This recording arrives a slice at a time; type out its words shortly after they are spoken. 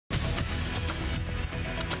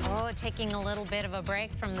taking a little bit of a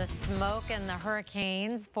break from the smoke and the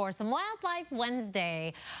hurricanes for some Wildlife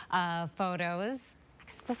Wednesday photos.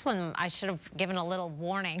 This one I should have given a little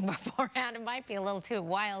warning beforehand. It might be a little too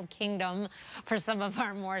wild kingdom for some of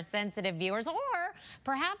our more sensitive viewers. Or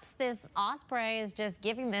perhaps this osprey is just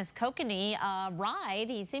giving this kokanee a ride.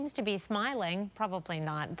 He seems to be smiling. Probably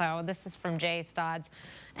not, though. This is from Jay Stodds.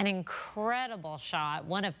 An incredible shot,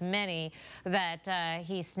 one of many that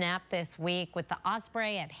he snapped this week with the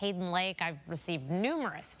osprey at Hayden Lake. I've received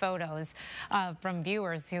numerous photos from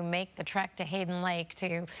viewers who make the trek to Hayden Lake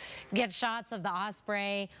to get shots of the osprey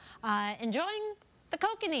enjoying the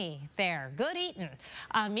kokanee there. Good eating.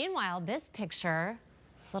 Meanwhile, this picture,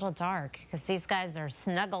 it's a little dark because these guys are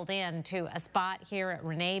snuggled in to a spot here at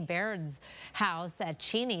Renee Baird's house at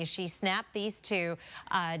Cheney. She snapped these two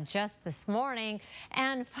just this morning.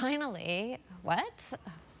 And finally, what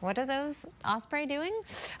are those osprey doing?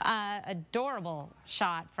 Adorable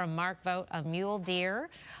shot from Mark Vogt, a mule deer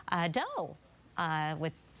doe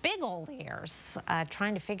with big old ears,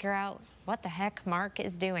 trying to figure out what the heck Mark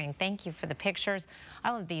is doing. Thank you for the pictures.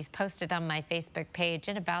 All of these posted on my Facebook page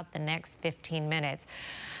in about the next 15 minutes.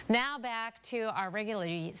 Now back to our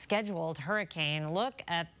regularly scheduled hurricane. Look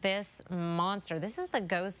at this monster. This is the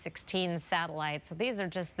GOES 16 satellite. So these are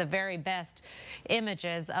just the very best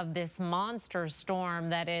images of this monster storm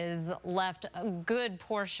that is left a good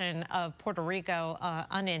portion of Puerto Rico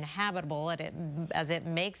uninhabitable as it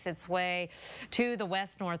makes its way to the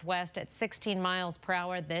west-northwest at 16 miles per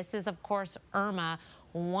hour. This is, of course, Irma.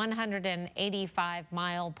 185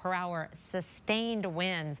 mile per hour sustained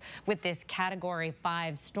winds with this Category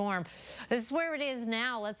 5 storm. This is where it is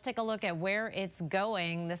now. Let's take a look at where it's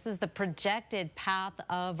going. This is the projected path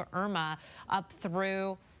of Irma up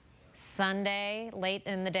through Sunday, late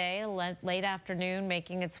in the day, late afternoon,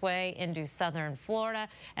 making its way into southern Florida.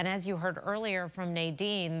 And as you heard earlier from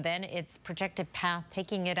Nadine, then its projected path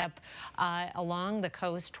taking it up along the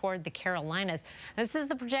coast toward the Carolinas. This is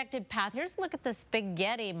the projected path. Here's a look at the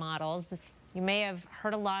spaghetti models. You may have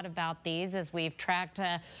heard a lot about these as we've tracked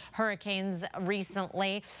hurricanes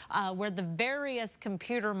recently, where the various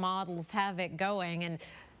computer models have it going. And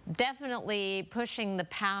definitely pushing the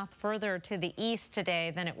path further to the east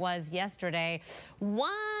today than it was yesterday. One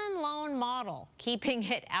lone model keeping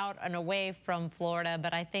it out and away from Florida,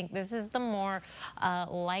 but I think this is the more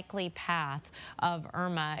likely path of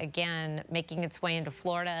Irma, again, making its way into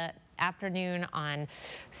Florida afternoon on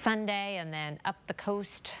Sunday and then up the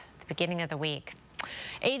coast at the beginning of the week.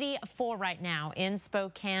 84 right now in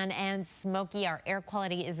Spokane and Smoky. Our air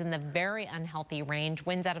quality is in the very unhealthy range.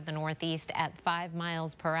 Winds out of the northeast at 5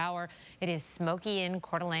 miles per hour. It is smoky in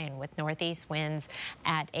Coeur d'Alene with northeast winds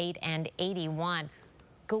at 8 and 81.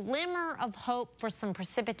 Glimmer of hope for some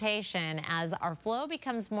precipitation as our flow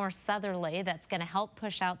becomes more southerly. That's going to help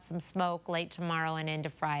push out some smoke late tomorrow and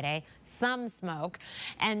into Friday. Some smoke,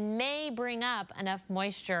 and may bring up enough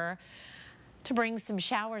moisture to bring some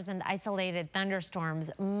showers and isolated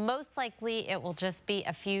thunderstorms. Most likely it will just be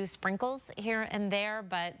a few sprinkles here and there,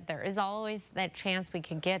 but there is always that chance we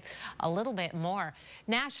could get a little bit more.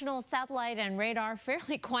 National satellite and radar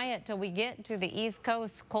fairly quiet till we get to the East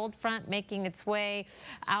Coast. Cold front making its way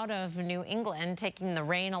out of New England, taking the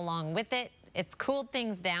rain along with it. It's cooled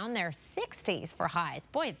things down. There are 60s for highs.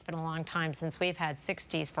 Boy, it's been a long time since we've had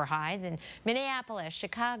 60s for highs. In Minneapolis,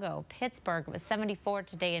 Chicago, Pittsburgh, it was 74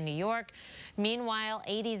 today in New York. Meanwhile,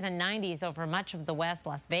 80s and 90s over much of the West.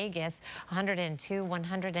 Las Vegas, 102,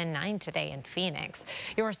 109 today in Phoenix.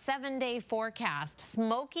 Your 7-day forecast.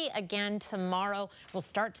 Smoky again tomorrow. We'll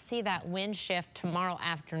start to see that wind shift tomorrow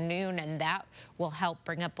afternoon, and that will help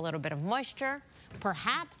bring up a little bit of moisture,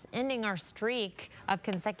 perhaps ending our streak of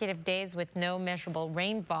consecutive days with no measurable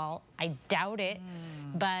rainfall. I doubt it,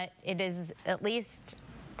 but it is at least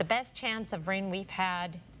the best chance of rain we've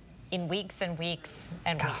had in weeks and weeks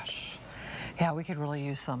and weeks. Yeah, we could really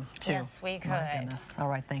use some too. Yes, we could. My goodness. All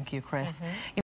right, thank you, Kris.